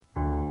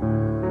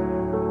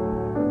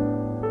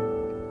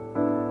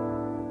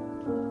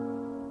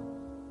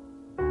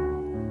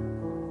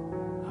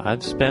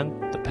I've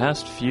spent the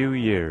past few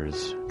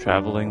years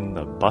traveling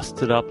the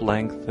busted-up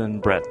length and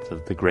breadth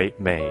of the Great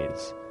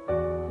Maze,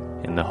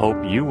 in the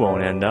hope you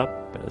won't end up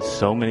as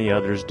so many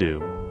others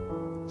do,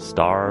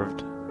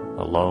 starved,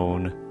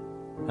 alone,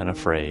 and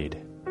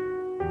afraid.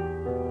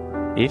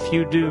 If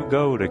you do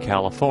go to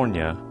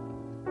California,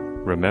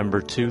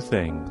 remember two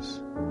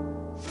things.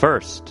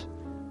 First,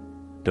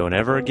 don't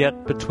ever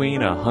get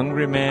between a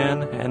hungry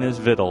man and his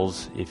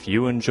victuals if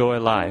you enjoy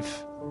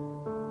life.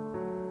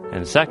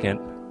 And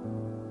second,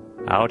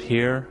 out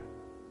here,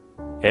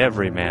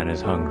 every man is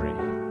hungry.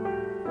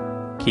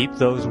 Keep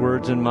those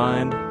words in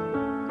mind,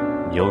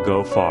 and you'll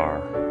go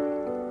far.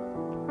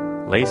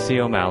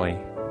 Lacey O'Malley,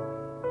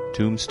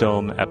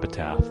 Tombstone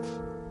Epitaph.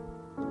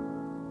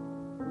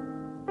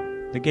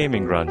 The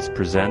Gaming Grunts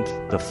present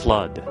The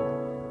Flood,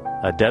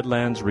 a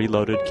Deadlands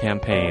Reloaded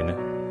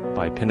campaign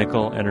by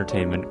Pinnacle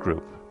Entertainment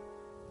Group.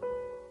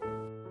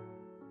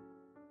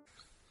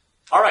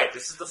 All right,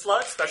 this is The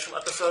Flood, special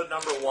episode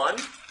number 1.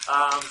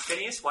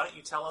 Phineas, why don't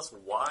you tell us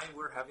why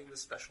we're having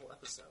this special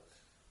episode?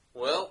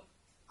 Well,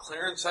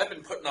 Clarence, I've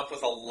been putting up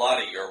with a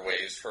lot of your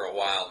ways for a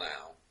while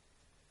now.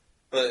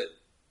 But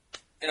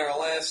in our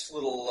last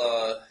little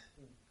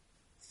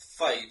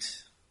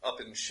fight up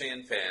in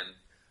Shanfan,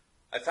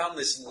 I found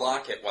this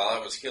locket while I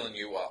was healing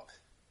you up.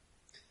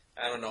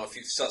 I don't know if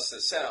you've sussed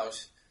this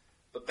out,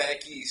 but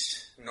back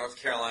east in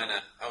North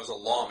Carolina, I was a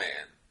lawman.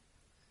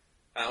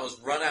 And I was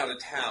run out of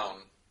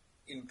town,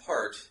 in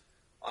part,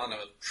 on a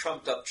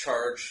trumped-up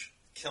charge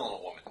killing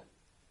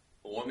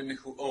a woman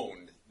who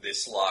owned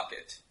this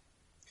locket.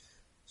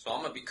 So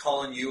I'm going to be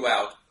calling you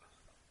out.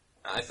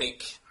 I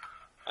think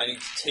I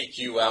need to take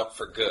you out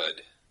for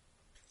good.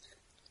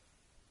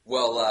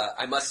 Well,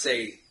 I must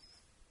say,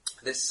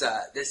 this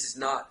is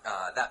not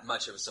that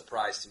much of a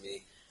surprise to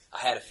me. I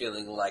had a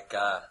feeling like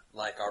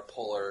our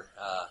polar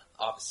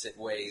opposite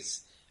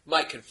ways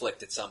might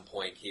conflict at some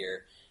point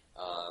here.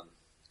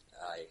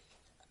 I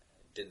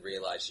didn't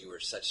realize you were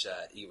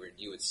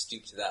you would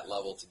stoop to that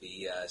level to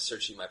be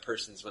searching my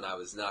persons when I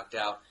was knocked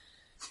out.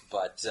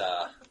 But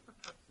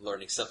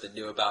learning something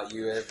new about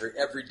you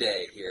every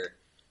day here.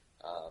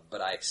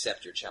 But I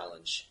accept your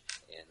challenge,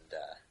 and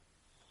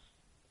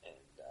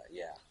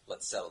yeah,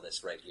 let's settle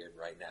this right here and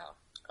right now.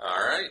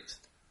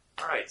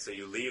 All right, so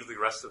you leave the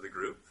rest of the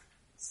group.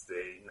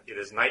 It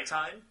is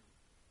nighttime.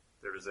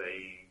 There is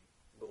a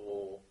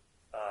little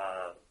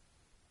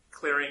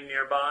clearing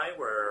nearby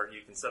where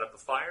you can set up a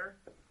fire,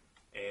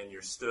 and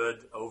you're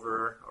stood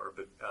over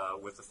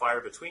with the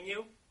fire between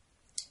you.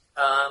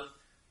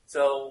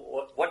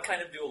 So what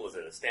kind of duel is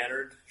it? A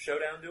standard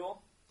showdown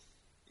duel?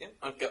 Yeah,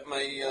 I've got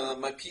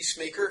my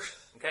peacemaker.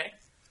 Okay.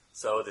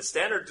 So the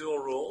standard duel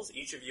rules,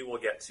 each of you will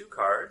get 2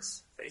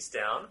 cards, face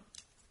down.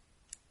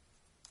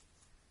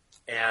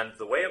 And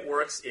the way it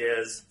works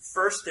is,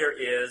 first there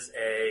is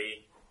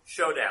a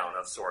showdown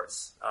of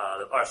sorts.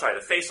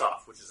 The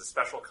face-off, which is a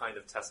special kind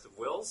of test of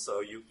wills.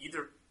 So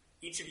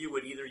each of you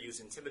would either use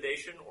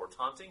intimidation or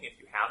taunting if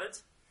you have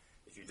it.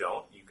 If you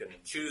don't, you can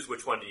choose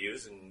which one to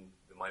use, and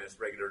the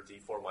regular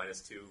D4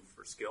 -2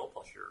 for skill,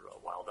 plus your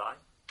wild die.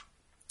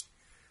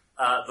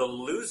 The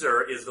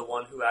loser is the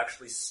one who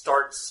actually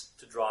starts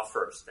to draw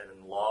first, and in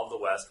the law of the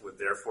West would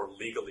therefore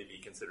legally be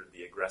considered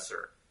the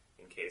aggressor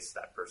in case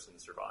that person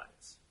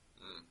survives.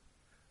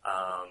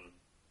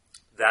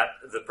 That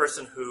the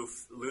person who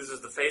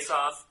loses the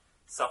face-off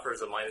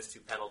suffers a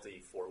 -2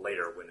 penalty for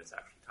later when it's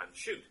actually time to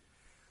shoot.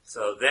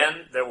 So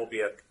then there will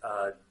be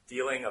a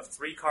dealing of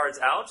 3 cards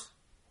out,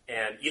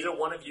 and either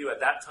one of you at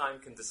that time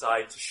can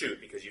decide to shoot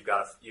because you've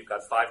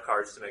got 5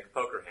 cards to make a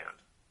poker hand.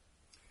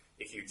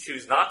 If you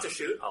choose not to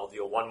shoot, I'll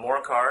deal 1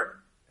 more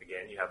card.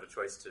 Again, you have the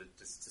choice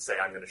to say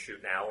I'm going to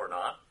shoot now or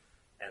not.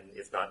 And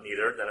if not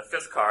neither, then a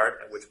 5th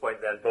card, at which point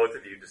then both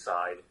of you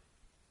decide.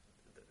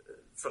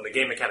 From the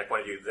game mechanic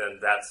point of view, then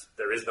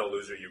there is no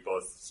loser. You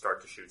both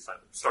start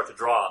to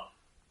draw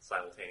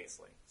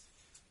simultaneously.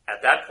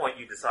 At that point,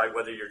 you decide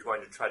whether you're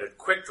going to try to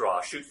quick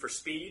draw, shoot for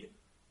speed,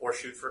 or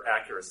shoot for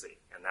accuracy.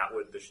 And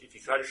if you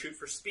try to shoot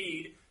for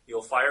speed,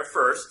 you'll fire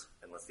first,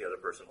 unless the other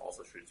person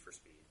also shoots for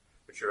speed.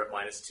 But you're at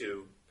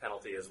 -2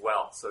 penalty as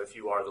well. So if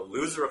you are the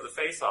loser of the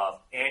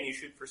face-off and you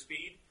shoot for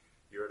speed,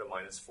 you're at a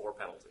 -4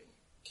 penalty.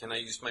 Can I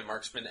use my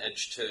marksman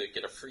edge to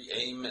get a free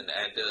aim and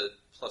add a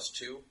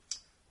 +2?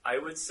 I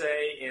would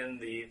say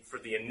for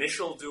the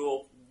initial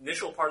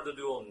part of the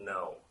duel,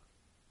 no.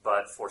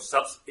 But for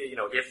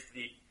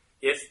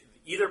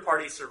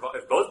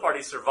if both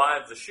parties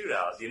survive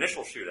the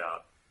initial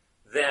shootout,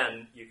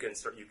 then you can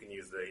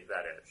use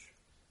that edge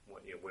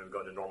when we go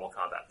into normal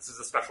combat. This is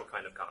a special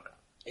kind of combat.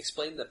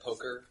 Explain the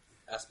poker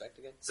aspect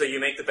again. So you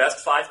make the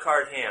best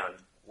 5-card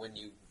hand. When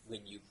you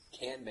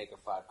can make a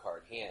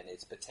 5-card hand,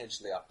 it's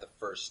potentially off the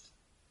first.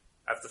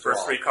 After the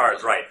first 3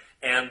 cards, right.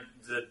 And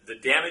the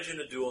damage in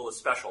a duel is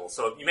special.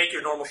 So you make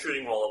your normal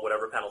shooting roll at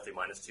whatever penalty,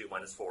 -2,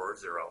 -4, or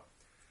 0.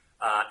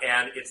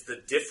 And it's the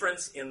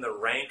difference in the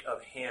rank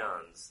of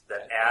hands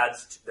that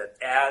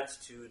adds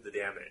to the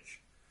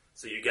damage.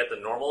 So you get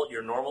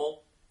your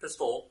normal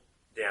pistol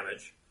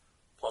damage,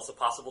 plus a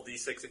possible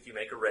d6 if you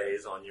make a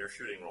raise on your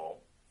shooting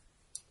roll.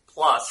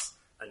 plus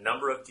a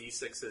number of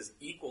d6s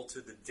equal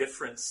to the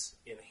difference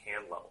in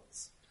hand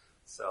levels.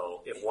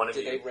 So if one of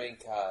you... Do they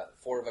rank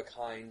 4 of a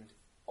kind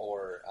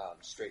or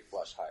straight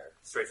flush higher?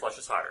 Straight flush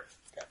is higher.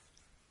 Okay.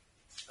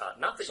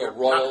 Not that So you're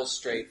royal, not,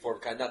 straight, 4 of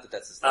a kind. Not that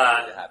that's as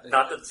likely to happen.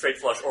 not that straight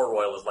flush or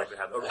royal is likely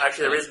to happen.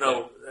 Actually, there is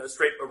no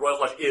a royal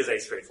flush is a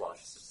straight flush.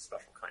 It's just a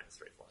special kind of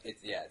straight flush.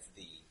 It's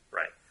the...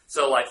 Right.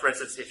 So, like for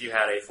instance, if you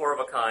had a 4 of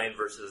a kind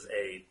versus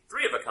a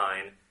 3 of a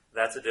kind,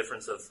 that's a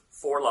difference of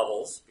 4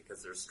 levels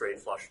because there's straight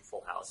flush and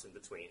full house in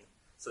between.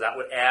 So that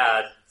would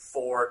add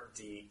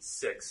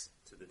 4d6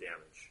 to the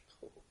damage.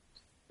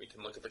 We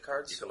can look at the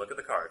cards. You can look at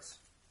the cards.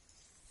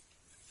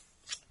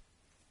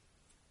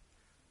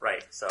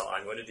 Right, so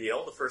I'm going to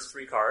deal the first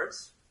 3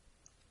 cards.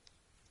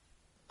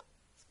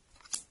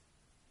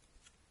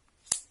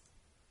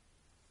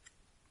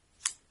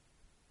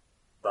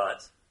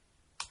 But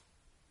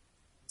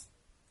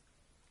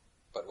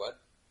what?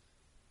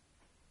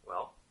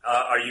 Well,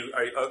 are you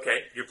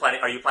okay?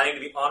 Are you planning to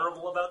be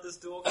honorable about this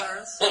duel,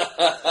 Clarence? Or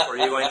are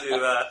you going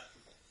to?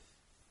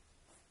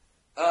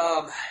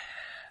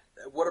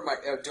 What are my?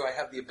 Do I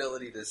have the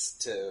ability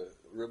to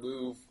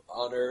remove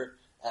honor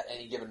at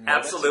any given moment?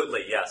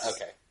 Absolutely, yes.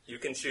 Okay. You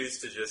can choose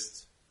to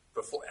just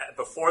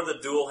before the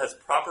duel has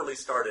properly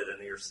started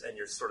and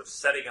you're sort of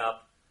setting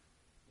up.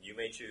 You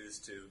may choose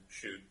to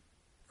shoot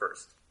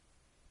first,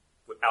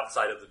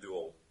 outside of the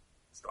duel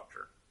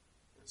structure.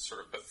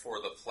 Sort of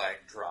before the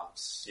flag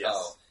drops. Yes.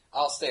 Oh,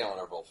 I'll stay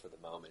honorable for the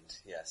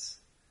moment. Yes.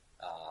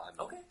 I'm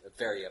Okay.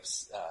 very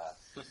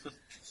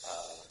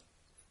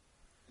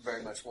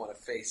very much want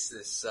to face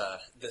this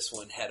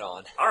one head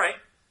on. All right.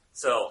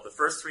 So the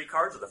first 3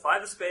 cards are the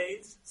 5 of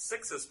spades,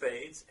 6 of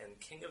spades, and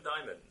King of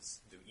diamonds.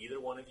 Do either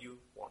one of you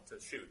want to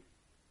shoot?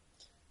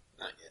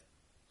 Not yet.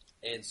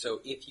 And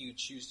so if you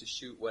choose to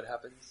shoot, what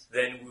happens?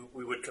 Then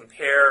we would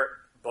compare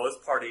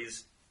both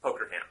parties'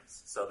 poker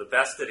hands. So the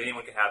best that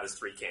anyone could have is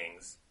 3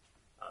 kings.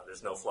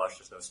 There's no flush,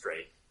 there's no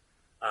straight.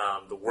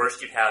 The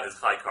worst you'd have is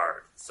high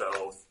card.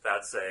 So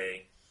that's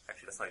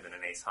actually that's not even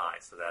an ace high.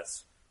 So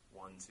that's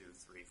 1, 2,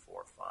 3,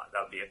 4, 5.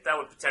 That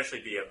would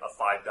potentially be a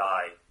 5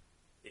 die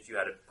if you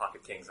had a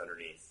pocket kings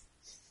underneath.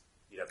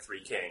 You'd have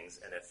 3 kings,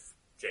 and if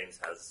James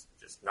has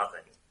just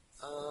nothing.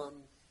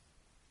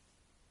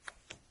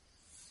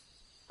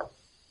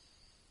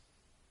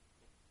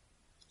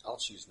 I'll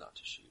choose not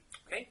to shoot.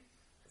 Okay.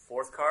 The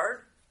 4th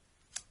card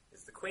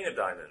is the Queen of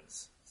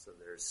diamonds. So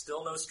there's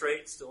still no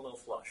straight, still no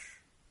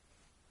flush.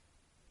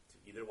 Do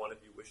either one of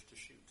you wish to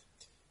shoot?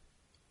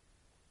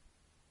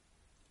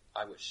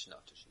 I wish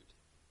not to shoot.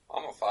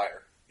 I'm a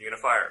fire. You're going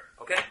to fire.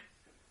 Okay.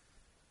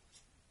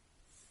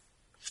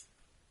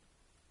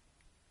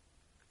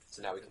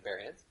 So now we compare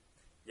hands?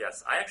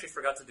 Yes, I actually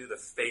forgot to do the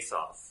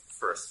face-off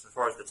first, as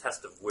far as the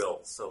test of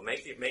will. So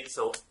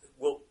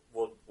we'll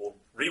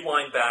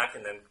rewind back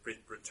and then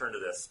return to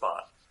this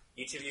spot.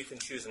 Each of you can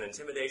choose an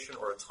intimidation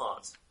or a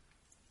taunt.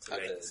 To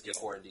make the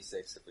D4 and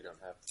D6 if we don't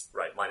have.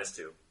 Right,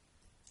 -2.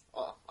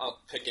 I'll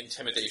pick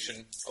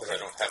intimidation because I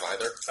don't have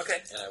either.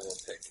 Okay. And I will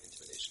pick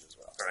intimidation as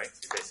well. All right.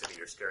 So basically,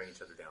 you're staring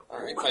each other down. All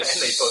right.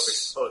 And they both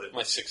exploded.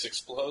 My 6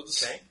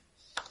 explodes. Okay.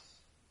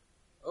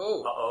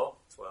 Oh. Uh-oh.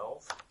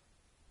 12.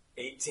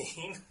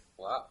 18.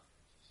 Wow.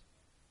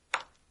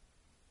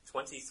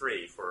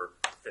 23 for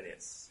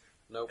Phineas.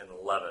 Nope. And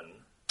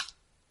 11.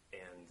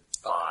 And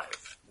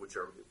 5, which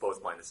are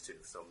both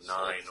 -2. So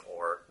 9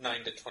 or...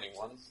 9 to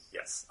 21.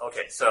 Yes.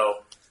 Okay.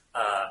 So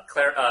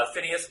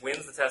Phineas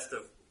wins the test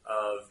of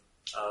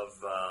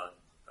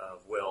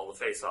will, the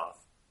face-off,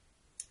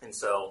 and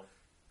so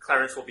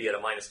Clarence will be at a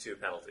 -2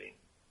 penalty.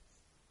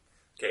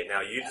 Okay.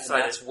 Now you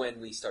decide. And that's when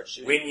we start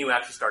shooting. When you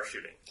actually start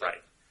shooting,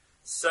 right?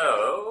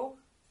 So.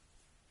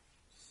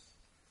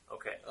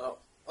 Okay. Oh,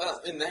 well,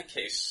 in that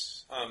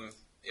case,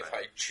 if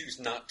I choose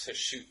not to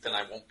shoot, then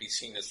I won't be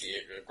seen as the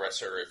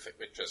aggressor if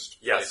it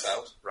just plays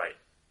out. Right.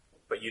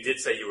 But you did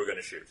say you were going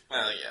to shoot.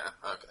 Well, yeah,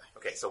 okay.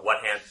 Okay, so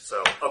what hand...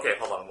 So, okay,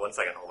 hold on, 1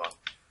 second, hold on.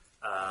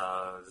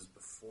 This is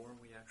before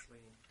we actually...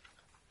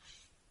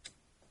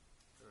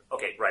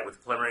 Okay, right, with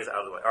the preliminaries out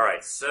of the way. All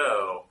right,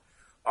 so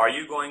are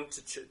you going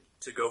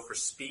to go for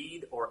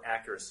speed or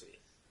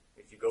accuracy?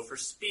 If you go for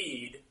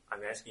speed,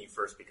 I'm asking you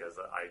first because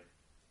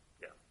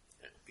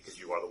because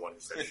you are the one who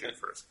said shoot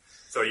first.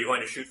 So are you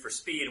going to shoot for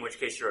speed, in which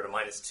case you're at a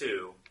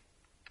 -2,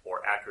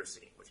 or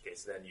accuracy, in which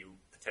case then you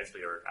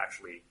potentially are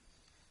actually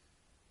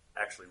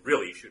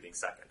really shooting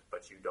second,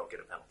 but you don't get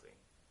a penalty?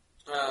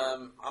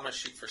 I'm going to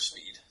shoot for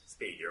speed.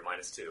 Speed, you're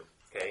 -2.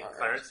 Okay, All right.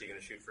 Clarence, are you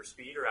going to shoot for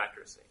speed or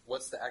accuracy?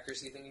 What's the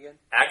accuracy thing again?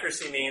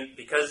 Accuracy means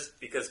because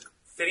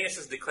Phineas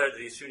has declared that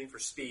he's shooting for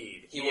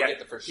speed. He will get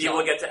the first He shot.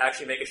 will get to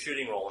actually make a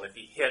shooting roll, and if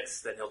he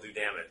hits, then he'll do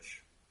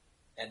damage.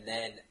 And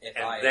then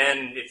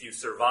if you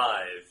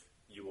survive,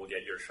 you will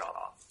get your shot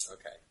off.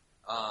 Okay.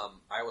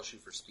 I will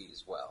shoot for speed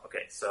as well.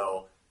 Okay,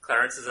 so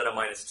Clarence is at a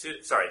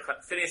 -2. Sorry,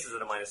 Phineas is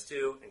at a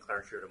 -2, and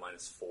Clarence you're at a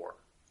 -4.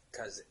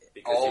 Because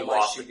you all my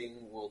lost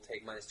shooting will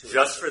take -2.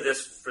 Just for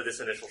this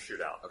initial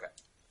shootout. Okay.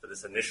 For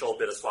this initial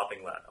bit of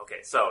swapping lead.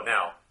 Okay, so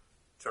now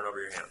turn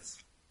over your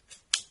hands.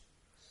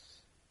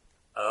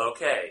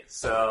 Okay,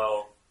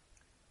 so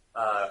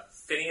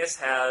Phineas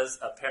has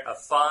a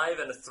 5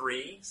 and a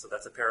 3, so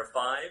that's a pair of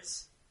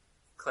 5s.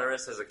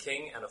 Clarence has a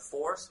king and a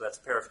 4, so that's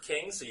a pair of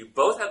kings. So you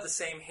both have the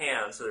same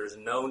hand, so there's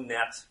no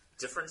net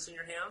difference in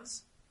your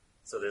hands.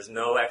 So there's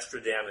no extra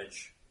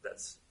damage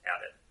that's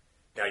added.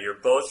 Now you're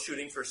both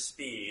shooting for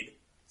speed,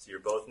 so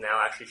you're both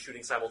now actually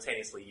shooting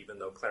simultaneously, even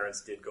though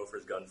Clarence did go for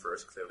his gun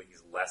first. Clearly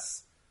he's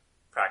less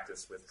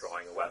practiced with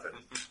drawing a weapon.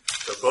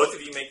 So both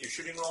of you make your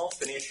shooting roll.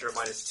 Phineas, you're at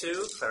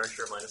 -2. Clarence,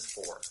 you're at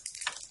 -4.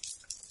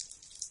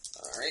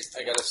 All right,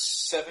 I got a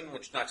 7,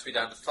 which knocks me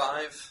down to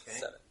 5. Okay.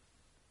 7.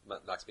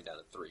 Knocks me down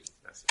to 3.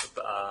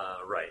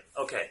 Right.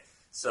 Okay.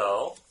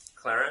 So,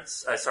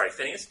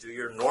 Phineas, do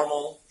your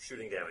normal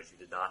shooting damage. You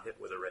did not hit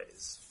with a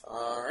raise.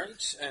 All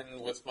right,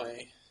 and with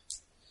my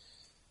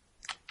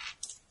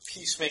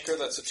Peacemaker,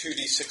 that's a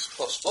 2d6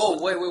 plus 1.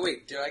 Oh,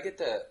 wait. Did I get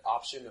the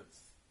option of,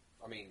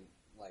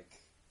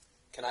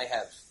 can I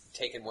have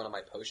taken one of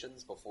my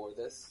potions before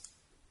this?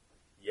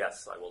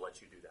 Yes, I will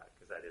let you do that,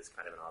 because that is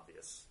kind of an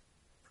obvious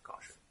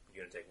precaution.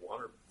 You're going to take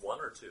one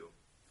or two?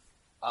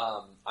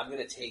 I'm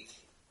going to take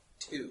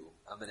 2.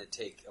 I'm going to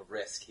take a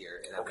risk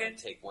here, and I'm going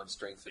to take one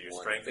strength and your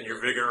one strength and vigor.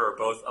 your vigor are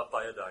both up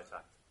by a die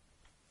type.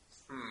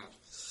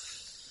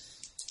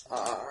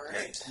 All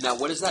right. Now,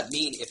 what does that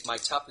mean if my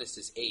toughness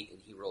is 8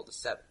 and he rolled a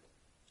 7?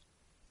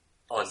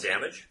 On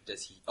damage?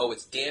 Does he? Oh,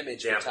 it's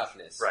damage for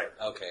toughness. Right.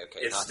 Okay.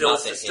 It's Not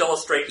still a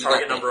straight He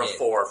target got the number of hit.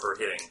 4 for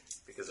hitting,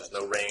 because there's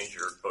no range,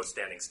 you're both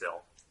standing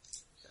still.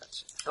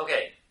 Gotcha.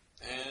 Okay.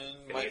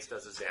 And my Phineas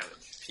does his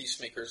damage.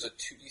 Peacemaker's a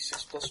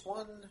 2d6 plus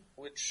 1,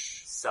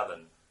 which...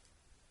 7.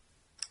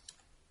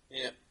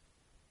 Yeah.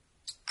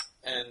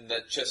 And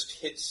that just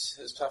hits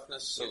his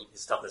toughness, so...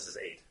 His toughness is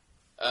 8.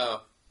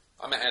 Oh,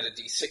 I'm going to add a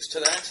d6 to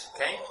that.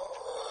 Okay.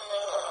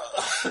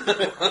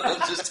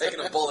 I'm just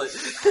taking a bullet.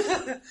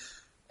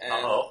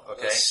 And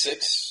Okay. a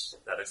 6.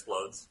 That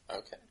explodes.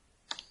 Okay.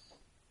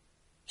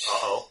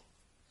 Uh-oh.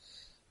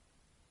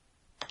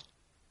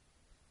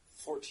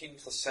 14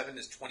 plus 7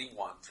 is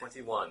 21.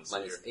 21. So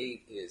Minus you're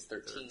 8 is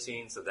 13.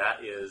 13, so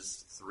that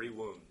is 3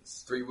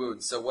 wounds. 3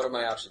 wounds. So what are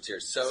my options here?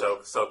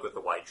 Soak Soak with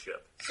the white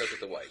chip with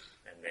the white.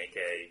 and make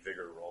a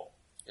vigor roll.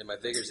 And my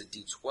vigor's a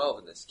D12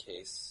 in this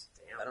case.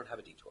 Damn. I don't have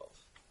a D12.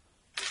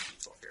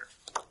 D12 here.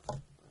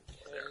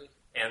 Okay.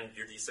 And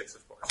your D6,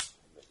 of course.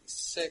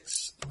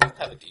 6. I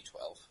have a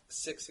d12.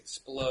 6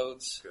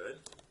 explodes. Good.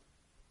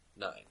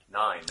 9.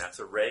 9. That's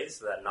a raise,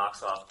 so that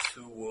knocks off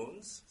 2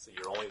 wounds. So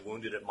you're only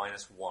wounded at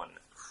 -1.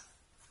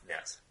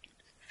 Net.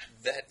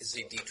 That is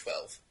a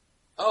d12.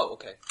 Oh,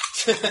 okay.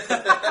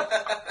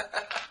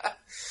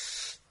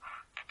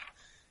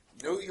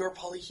 Know your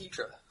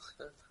polyhedra.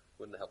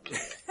 Wouldn't help me.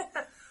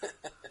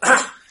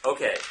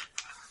 Okay.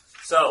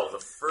 So the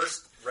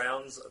first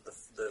rounds,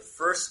 the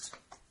first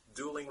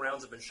dueling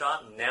rounds have been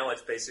shot, and now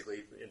it's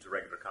basically into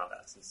regular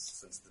combat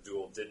since the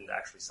duel didn't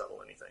actually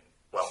settle anything.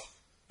 Well,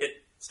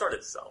 it started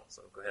to settle.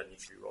 So go ahead and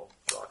each roll,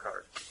 draw a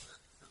card.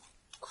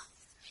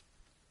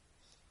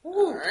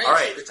 All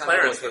right, Good time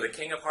Clarence to go for the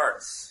King of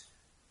Hearts.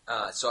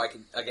 So I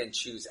can, again,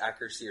 choose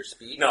accuracy or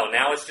speed? No,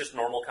 now it's just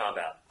normal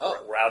combat.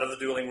 Oh. We're out of the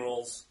dueling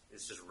rules.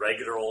 It's just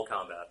regular old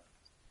combat.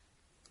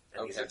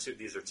 And Okay.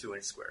 these are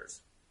 2-inch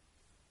squares.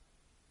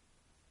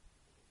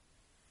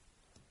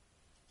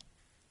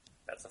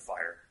 That's a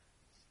fire.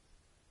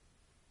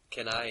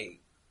 Can I...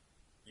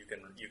 You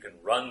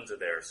can run to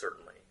there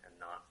certainly and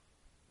not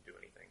do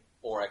anything.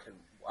 Or I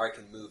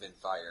can move and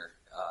fire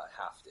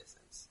half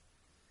distance.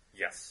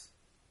 Yes.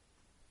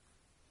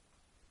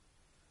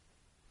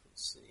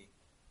 Let's see.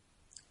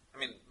 I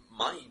mean,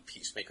 my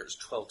Peacemaker is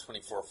 12,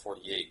 24,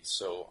 48,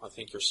 so I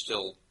think you're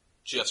still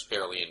just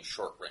barely in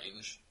short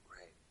range.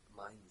 Right.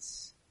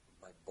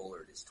 My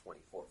bullard is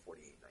 24,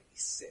 48,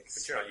 96.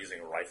 But you're not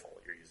using a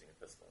rifle, you're using a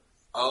pistol.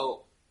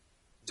 Oh.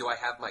 Do I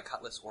have my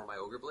cutlass or my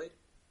ogre blade?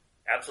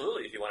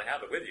 Absolutely, if you want to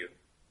have it with you.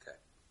 Okay.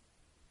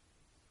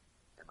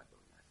 And my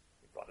bone knife.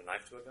 You brought a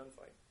knife to a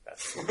gunfight.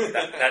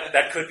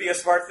 That could be a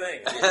smart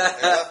thing.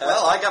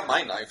 Well, I got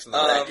my knife in the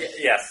bag.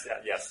 Yes.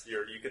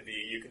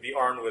 You can be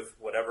armed with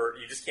whatever.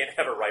 You just can't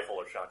have a rifle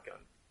or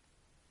shotgun.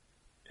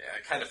 Yeah, I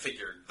kind of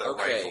figured the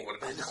Okay. rifle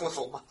would have been a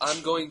little much.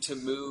 I'm going to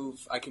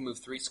move... I can move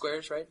 3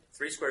 squares, right?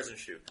 3 squares and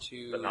shoot,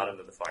 2... but not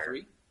into the fire.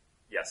 3?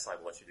 Yes, I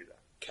will let you do that.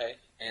 Okay.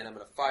 And I'm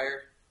going to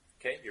fire.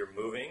 Okay, you're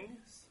moving.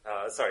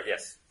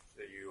 Yes.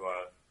 So you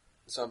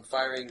So I'm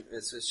firing...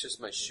 It's just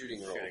my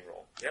shooting roll. Shooting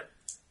roll. Yep.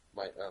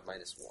 My,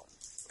 minus 1.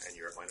 And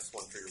you're at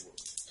 -1 for your wound.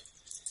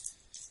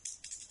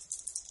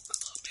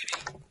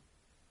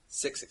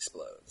 6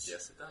 explodes.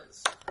 Yes, it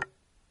does.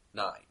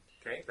 9.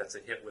 Okay, that's a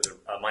hit with a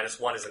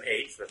 -1 is an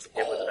 8. So that's a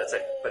hit with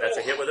that's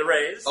a hit with a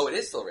raise. Oh, it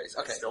is still a raise.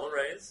 Okay. Still a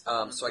raise.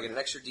 So I get an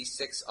extra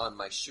d6 on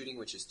my shooting,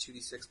 which is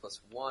 2d6 plus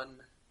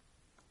 1.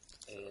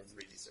 And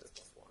 3d6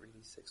 plus 1.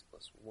 3d6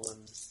 plus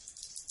 1.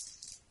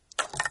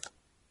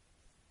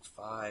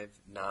 5,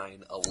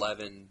 9,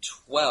 11,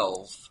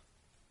 12.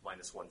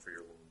 -1 for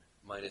your wound.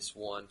 Minus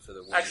 1 for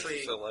the wound.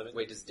 Actually, So 11.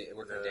 Wait, does it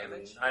work on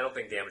damage? I don't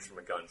think damage from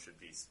a gun should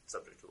be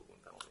subject to a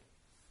wound penalty.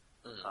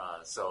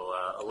 So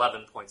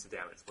 11 points of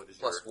damage. What is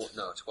Plus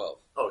your... 12.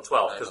 Oh,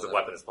 12, because the 11.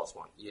 weapon is plus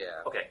 1. Yeah.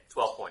 Okay,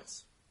 12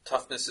 points.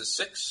 Toughness is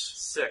 6.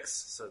 6,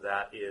 so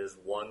that is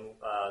 1,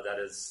 that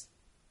is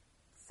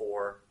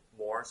 4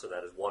 more, so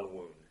that is 1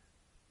 wound.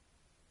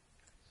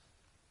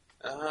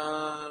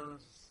 I'm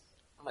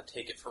going to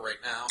take it for right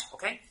now.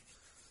 Okay.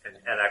 And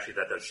actually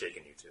that does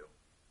shaken you too.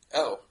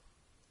 Oh,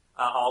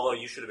 Although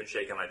you should have been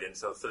shaken, I didn't.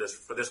 So for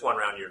this one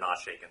round, you're not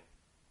shaken.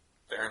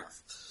 fair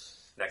enough.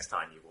 Next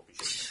time, you will be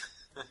shaken.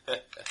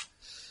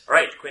 All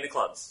right, Queen of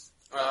Clubs.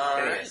 All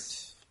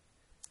Phineas.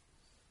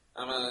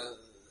 right. I'm going to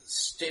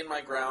stand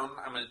my ground.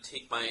 I'm going to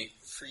take my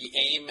free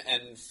aim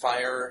and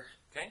fire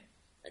Okay,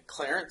 at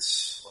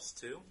Clarence. plus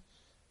 2.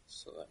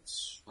 So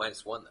that's...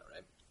 -1, though,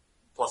 right?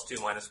 Plus 2,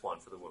 minus 1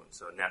 for the wound,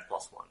 so net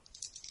plus 1.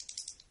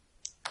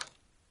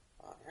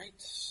 All right.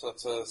 So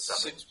that's a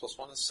 7. 6 plus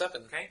 1 is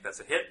 7. Okay, that's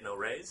a hit, no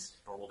raise,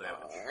 normal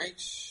damage. All right.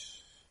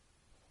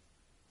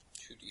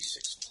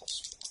 2d6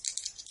 plus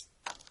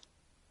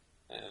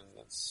 1. And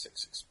that's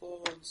 6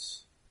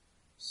 explodes.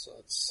 So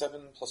that's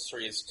 7 plus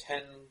 3 is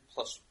 10,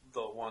 plus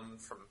the 1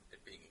 from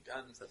it being a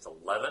gun. So that's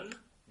 11.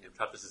 Your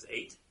toughness is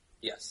 8.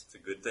 Yes. It's a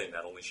good thing.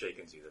 That only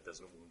shakens you. That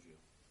doesn't wound you.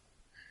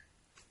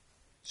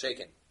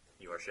 Shaken.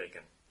 You are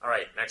shaken. All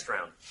right, next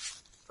round.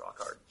 Draw a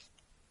card.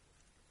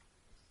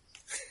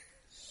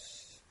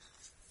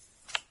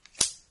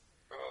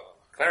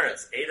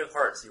 Clarence, 8 of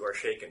hearts. You are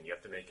shaken. You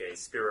have to make a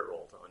spirit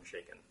roll to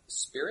unshaken.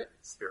 Spirit?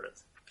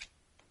 Spirit.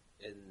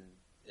 And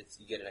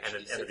you get an extra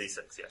And D6. a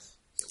d6, yes.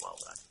 You allow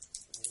that.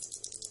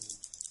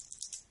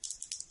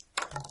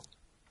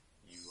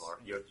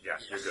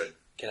 You're good.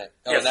 Can I?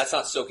 Oh, Yes. and that's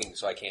not soaking,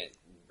 so I can't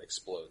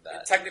explode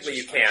that. Technically,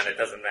 you can. It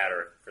doesn't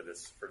matter for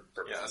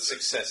purposes. Yeah, a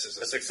success is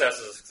A success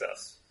is a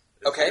success.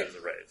 It's Okay. as good as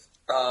a raise.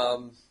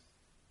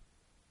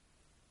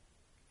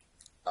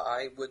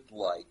 I would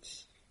like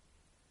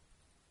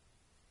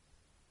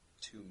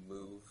to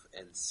move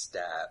and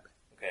stab.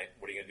 Okay,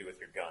 what are you going to do with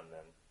your gun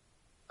then?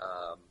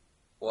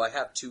 Well, I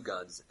have 2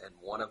 guns, and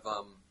one of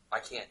them, I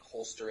can't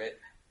holster it.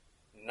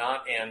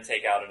 Not and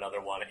take out another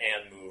one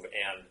and move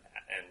and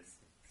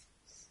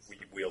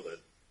wield it.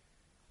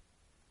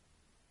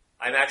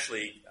 I'm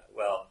actually,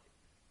 well,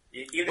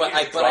 even But,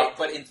 if you drop,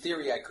 but in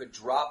theory, I could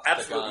drop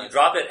absolutely, the gun. you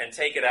drop it and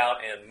take it out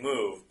and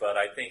move, but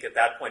I think at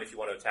that point, if you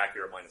want to attack,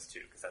 you're at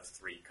 -2, because that's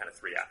three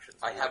actions.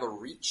 I have a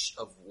reach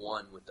of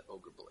 1 with the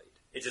ogre blade.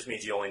 It just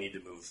means you only need to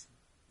move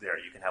there.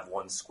 You can have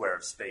 1 square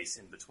of space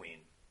in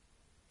between.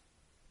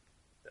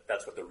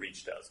 That's what the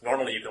reach does.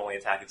 Normally, you can only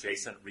attack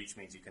adjacent. Reach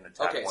means you can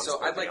attack Okay, one so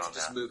square I'd like to beyond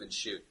just that. move and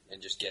shoot,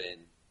 and just get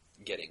in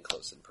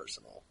close and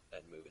personal,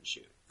 and move and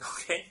shoot.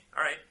 Okay,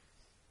 all right.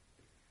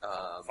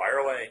 Fire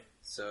away.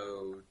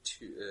 So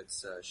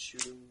it's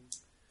shooting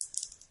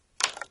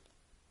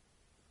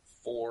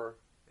 4.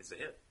 It's a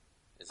hit.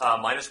 Is it?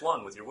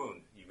 -1 with your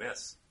wound. You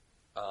miss.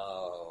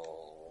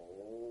 Oh.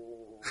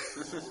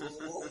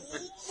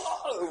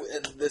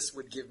 And this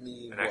would give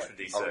me An what, extra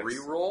D6. a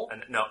reroll?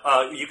 And, no,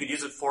 you could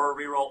use it for a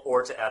reroll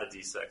or to add a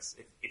D6.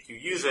 If you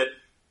use it,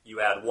 you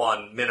add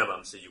 1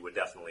 minimum, so you would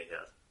definitely hit.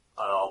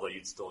 Although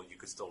you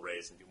could still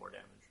raise and do more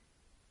damage.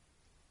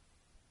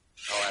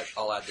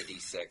 I'll add the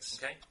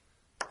D6. Okay.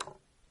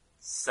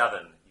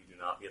 7. You do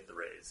not get the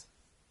raise.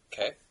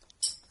 Okay.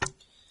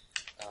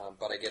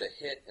 But I get a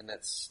hit, and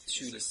that's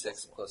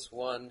 2d6 plus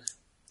 1.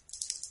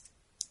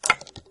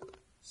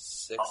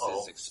 6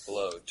 is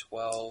explode.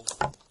 12.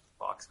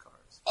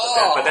 Boxcars.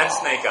 Oh! But then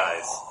Snake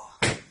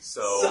Eyes.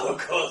 So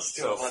close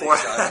to so, a money four,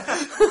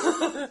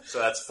 shot. so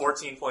that's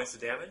 14 points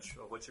of damage.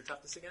 What's your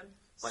toughness again?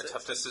 My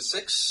toughness is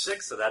 6.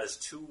 6, so that is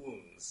 2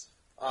 wounds.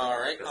 All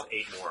right. That's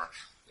 8 more.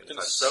 Gonna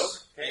Try soak.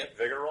 Okay, yep.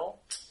 vigor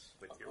roll.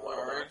 With your wild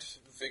All die. right.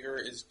 Vigor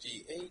is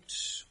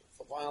D8.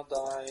 The wild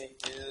die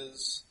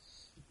is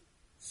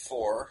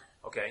 4.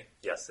 Okay,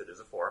 yes, it is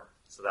a 4.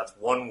 So that's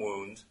 1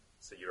 wound,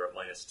 so you're at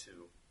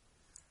 -2.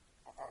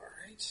 All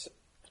right.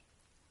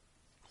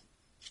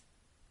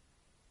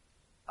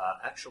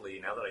 Actually,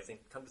 now that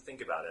come to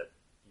think about it,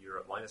 you're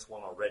at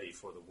 -1 already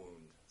for the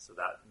wound, so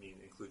that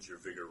includes your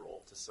vigor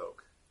roll to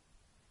soak.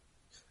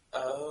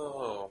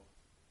 Oh.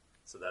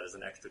 So that is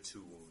an extra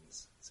 2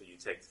 wounds. So you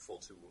take the full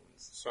 2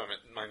 wounds. So I'm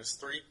at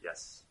 -3?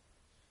 Yes.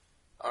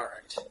 All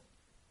right.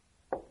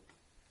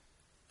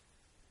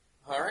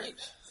 All right.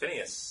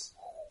 Phineas.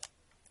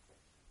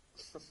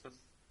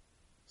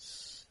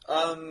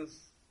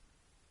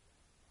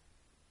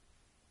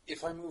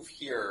 If I move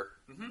here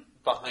Mm-hmm.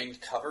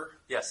 behind cover,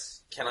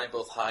 Yes. can I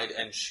both hide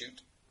and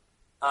shoot?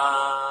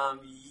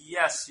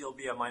 Yes, you'll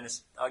be a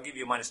minus. I'll give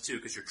you a -2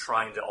 because you're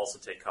trying to also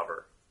take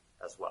cover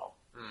as well.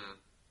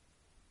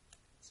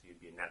 So you'd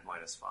be a net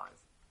 -5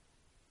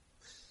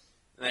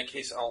 In that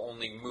case, I'll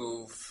only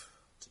move.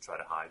 to try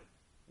to hide.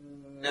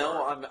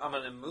 No, I'm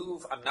going to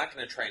move. I'm not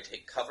going to try and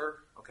take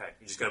cover. Okay,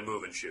 you're just going to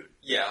move and shoot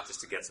Yeah.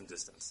 just to get some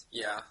distance.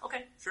 Yeah.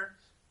 Okay, sure.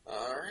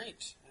 All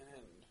right.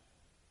 And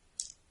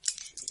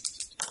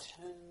shooting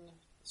 10.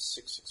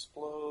 6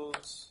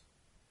 explodes.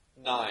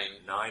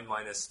 9. 9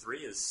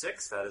 -3 is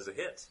 6. That is a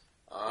hit.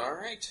 All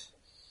right.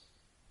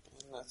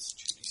 And that's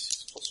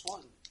 2d6 plus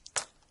 1.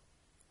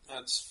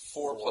 That's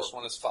 4 plus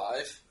 1 is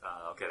 5.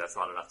 Okay, that's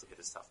not enough to hit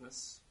his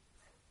toughness.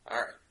 All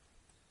right.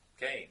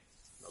 Okay,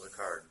 another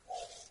card.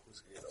 Who's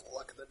going to get the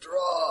luck of the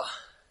draw?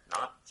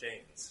 Not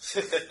James.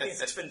 He's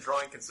just been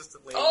drawing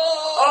consistently.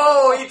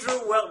 Oh! He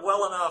drew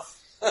well enough.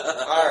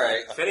 All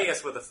right.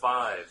 Phineas with a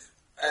 5.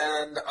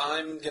 And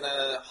I'm going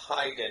to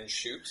hide and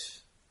shoot.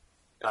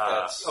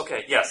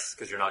 Okay, yes,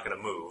 because you're not going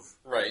to move.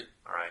 Right.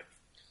 All right.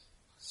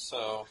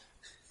 So,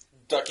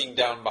 ducking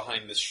down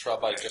behind this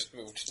shrub I just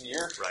moved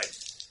near. Right.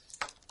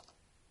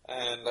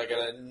 And I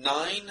got a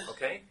 9.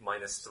 Okay,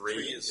 minus 3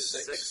 3 is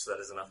is 6. That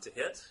is enough to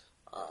hit.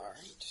 All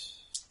right.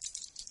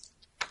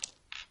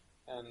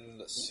 And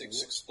the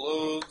 6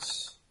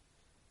 explodes.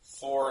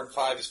 4 and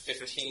 5 is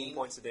 15.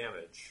 Points of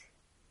damage.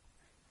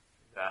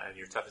 And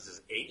your toughness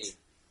is 8.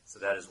 So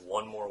that is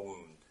 1 more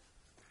wound.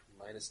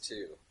 Minus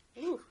 2.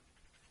 Ooh.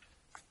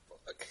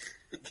 Fuck.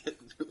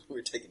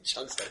 We're taking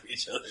chunks out of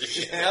each other.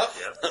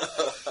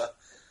 Yep.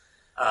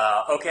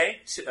 Okay,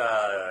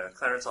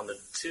 Clarence on the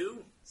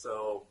 2.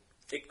 So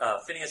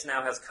Phineas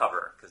now has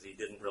cover because he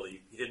didn't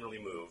really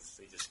move.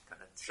 So he just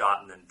kind of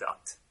shot and then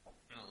ducked.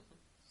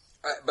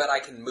 But I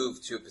can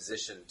move to a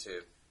position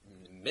to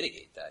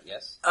mitigate that,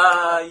 yes?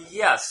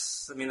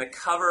 Yes. I mean, the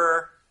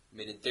cover... I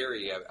mean, in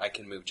theory, I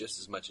can move just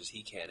as much as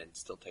he can and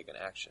still take an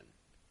action,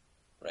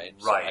 right?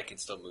 Right. So I can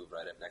still move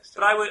right up next to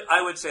But him.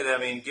 I would say that, I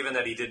mean, given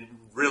that he didn't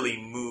really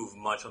move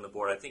much on the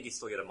board, I think he'd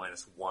still get a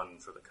minus 1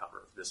 for the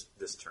cover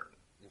this turn.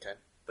 Okay.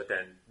 But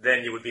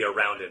then you would be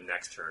around him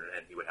next turn,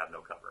 and he would have no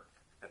cover,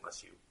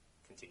 unless you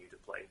continue to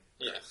play.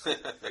 Yeah.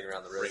 Ring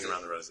around the rosy. Ring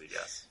around the rosy,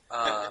 yes.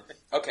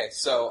 Okay,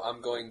 so I'm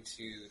going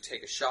to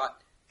take a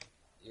shot.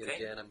 Yet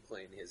Okay. again, I'm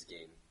playing his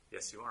game.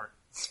 Yes, you are.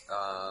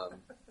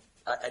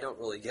 I don't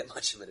really get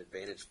much of an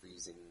advantage for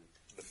using...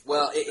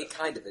 Well, it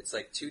kind of. It's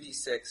like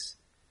 2d6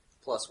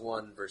 plus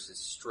 1 versus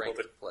strength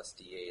plus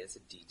d8. It's a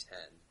d10.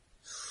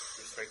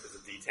 Your strength is a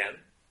D10.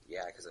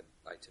 Yeah, because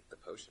I took the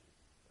potion.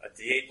 A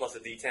D8 plus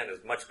a D10 is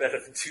much better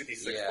than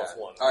 2D6 plus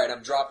 1. All right,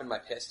 I'm dropping my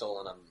pistol,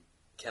 and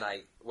Can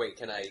I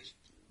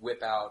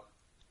whip out...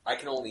 I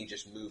can only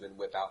just move and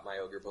whip out my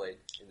Ogre Blade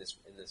in this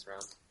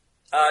round?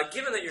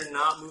 Given that you're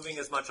not moving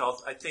as much,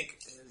 I think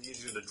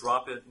you're going to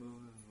drop it,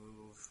 move.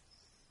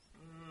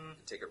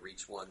 Take a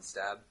reach 1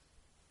 stab?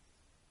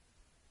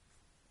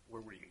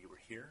 Where were you? You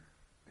were here?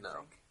 I No.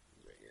 think?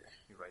 Right here.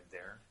 You're right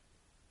there?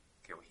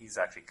 Okay, well, he's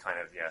actually kind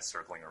of,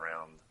 circling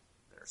around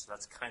there. So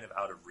that's kind of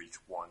out of reach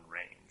 1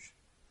 range.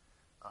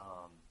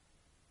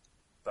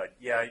 But,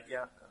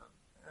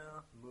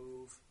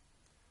 move.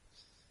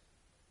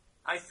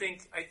 I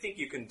think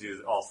you can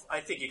do all.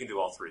 I think you can do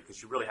all 3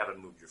 because you really haven't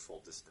moved your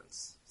full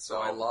distance. So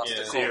I lost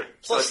Yeah. a So call. you're-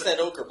 Plus, so that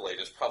Ogre Blade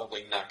is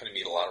probably not going to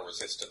meet a lot of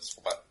resistance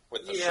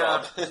with the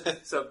Yeah.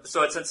 shrub.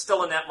 So it's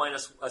still a net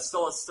minus.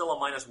 Still a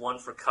minus 1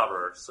 for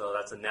cover. So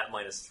that's a net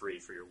minus 3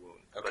 for your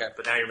wound. Okay.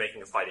 But now you're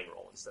making a fighting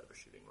roll instead of a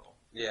shooting roll.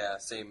 Yeah,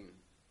 same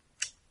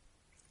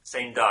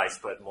Same dice,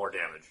 but more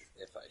damage.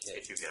 if I hit.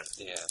 If you hit.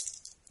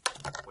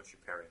 Yeah. What's your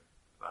parry?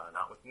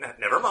 Not with.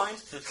 Never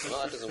mind.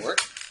 Well, that doesn't work.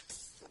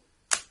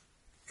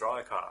 Draw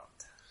a card.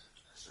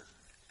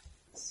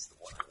 This is the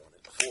one I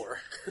wanted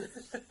before.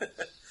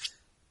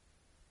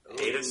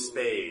 8 of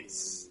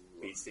spades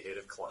beats the 8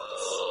 of clubs.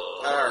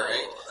 All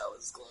right. That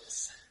was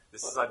close.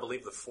 This is, I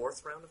believe, the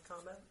 4th round of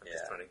combat. I'm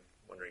just Yeah.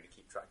 wondering to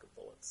keep track of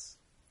bullets.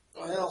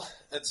 Well,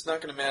 it's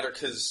not going to matter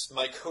because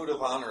my code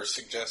of honor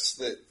suggests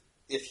that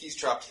if he's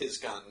dropped his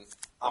gun,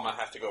 I'm going to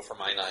have to go for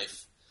my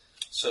knife.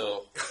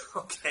 So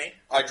Okay.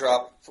 I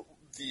drop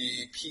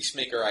the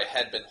peacemaker I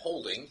had been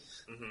holding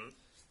Mm-hmm.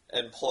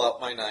 and pull out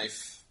my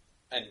knife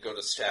and go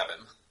to stab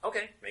him.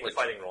 Okay. Make Which- a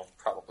fighting roll.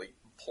 Probably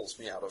pulls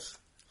me out of...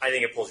 I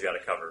think it pulls you out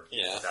of cover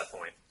Yeah. at that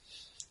point.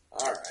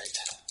 All right.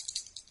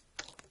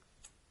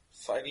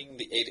 Fighting,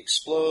 the 8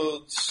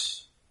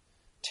 explodes.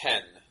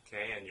 10.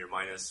 Okay, and you're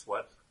minus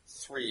what?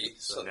 3.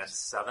 So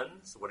that's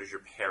 7. So what is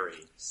your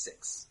parry?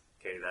 6.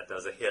 Okay, that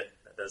does a hit.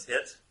 That does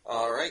hit.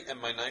 All right, and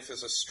my knife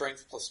is a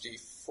strength plus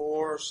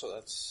d4, so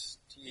that's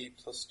d8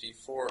 plus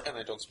d4, and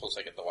I don't suppose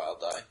I get the wild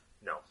die.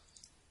 No. All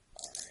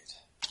right.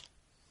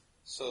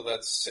 So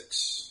that's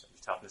 6.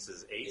 Your toughness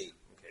is 8.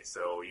 Okay,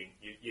 so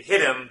you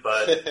hit him,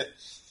 but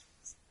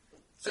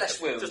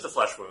Flesh wound. just a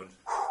flesh wound.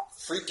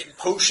 Freaking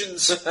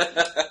potions!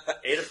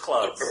 8 of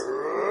clubs.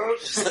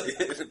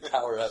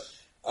 Power up.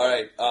 All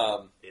right.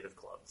 8 of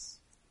clubs.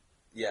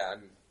 Yeah,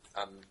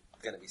 I'm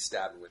going to be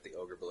stabbing with the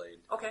Ogre Blade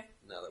Okay.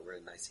 now that we're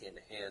in nice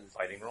hand-to-hand.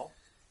 Fighting roll.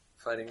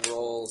 Fighting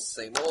rolls,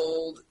 same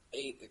old.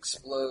 8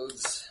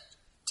 explodes.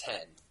 10.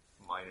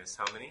 Minus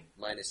how many?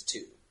 Minus 2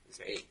 is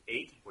Okay. 8.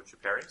 8. What's your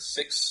parry?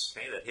 6.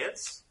 Okay, that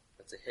hits.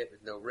 That's a hit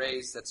with no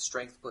raise. That's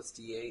strength plus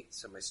d8,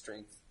 so my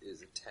strength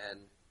is a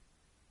 10.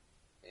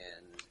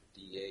 And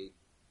d8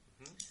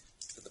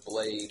 for the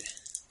blade.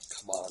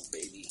 Come on,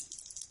 baby.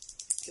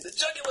 Hit the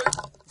jugular!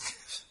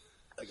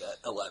 I got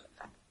 11.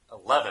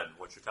 11.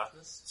 What's your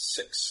toughness?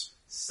 6.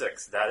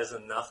 6. That is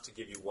enough to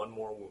give you 1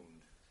 more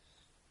wound.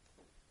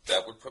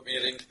 That would put me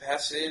at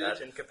incapacitated.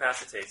 That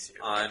incapacitates you.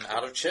 I'm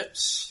out of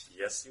chips.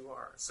 Yes, you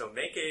are. So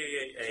make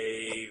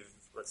a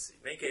let's see.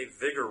 Make a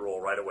vigor roll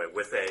right away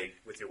with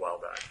your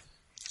wild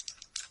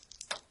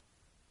die.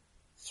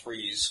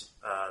 3s.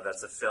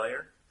 That's a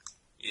failure.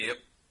 Yep.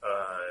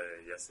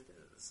 Yes, it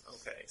is.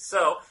 Okay.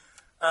 So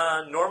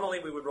normally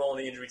we would roll on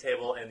the injury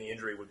table, and the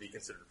injury would be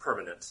considered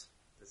permanent,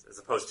 as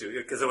opposed to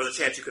because there was a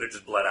chance you could have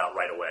just bled out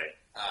right away.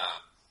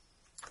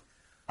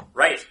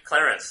 Right,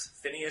 Clarence.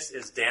 Phineas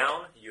is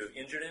down. You have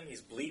injured him.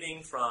 He's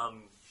bleeding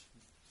from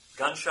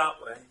gunshot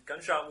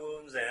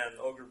wounds and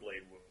ogre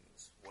blade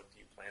wounds. What do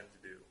you plan to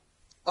do?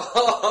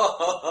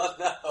 Oh,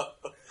 no.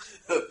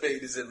 His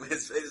fate is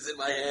in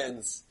my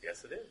hands.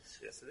 Yes, it is.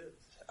 Yes, it is.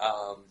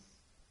 Well,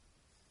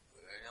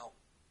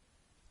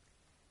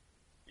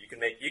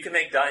 You can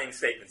make dying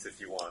statements if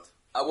you want.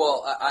 I'm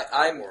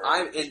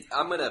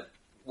gonna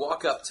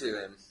walk up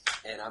to him,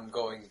 and I'm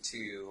going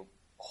to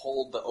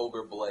hold the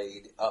ogre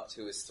blade up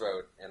to his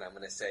throat, and I'm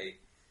gonna say,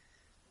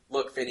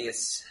 "Look,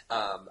 Phineas,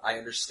 I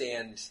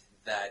understand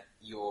that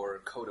your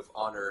code of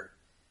honor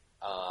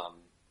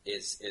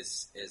is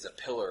a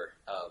pillar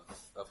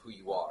of who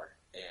you are,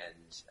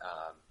 and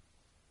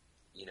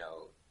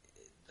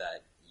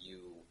that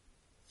you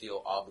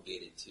feel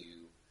obligated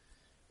to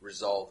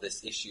resolve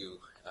this issue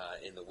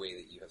in the way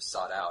that you have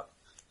sought out.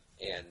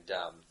 And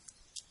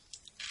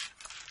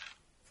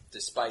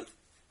despite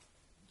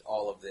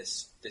all of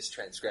this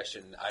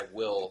transgression, I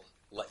will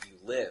let you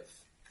live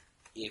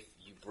if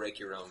you break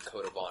your own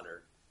code of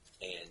honor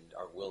and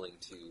are willing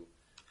to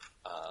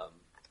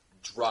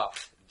drop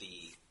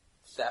the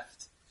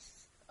theft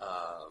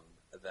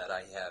that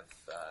I have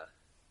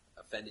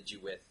offended you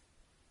with,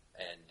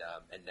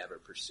 and never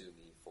pursue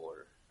me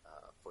for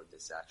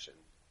this action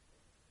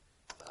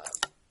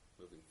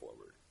moving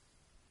forward."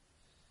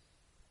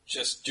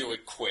 Just do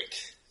it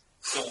quick.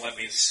 Don't let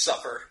me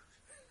suffer.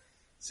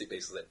 So he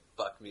basically said,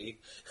 "Fuck me."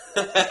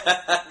 I'm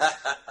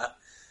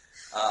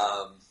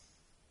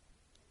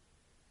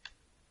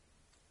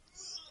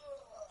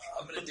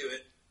gonna do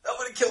it. I'm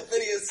gonna kill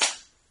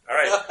Phineas. All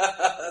right.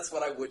 That's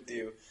what I would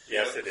do.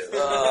 Yes, it is.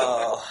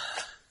 Oh.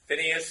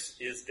 Phineas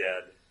is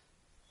dead.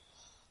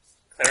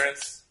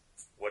 Clarence,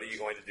 what are you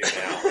going to do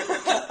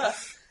now?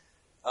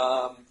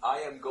 I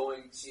am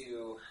going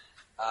to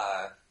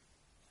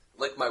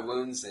lick my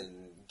wounds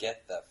and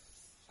get the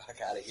fuck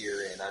out of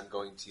here, and I'm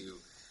going to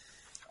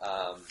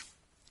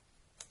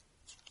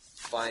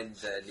find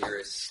the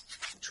nearest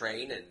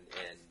train and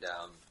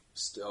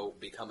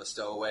become a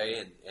stowaway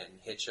and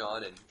hitch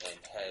on and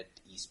head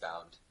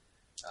eastbound.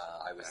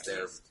 I was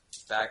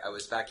I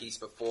was back east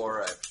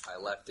before. I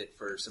left it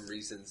for some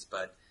reasons,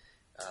 but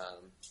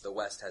the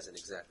west hasn't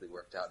exactly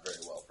worked out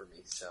very well for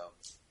me. So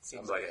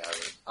Seems like it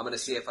hasn't. I'm going to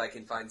see if I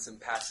can find some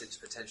passage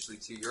potentially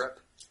to Europe.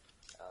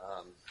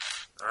 All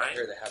right. I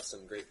hear they have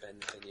some great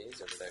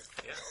beignets over there.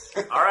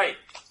 Yeah. All right.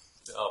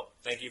 So,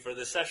 thank you for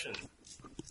this session.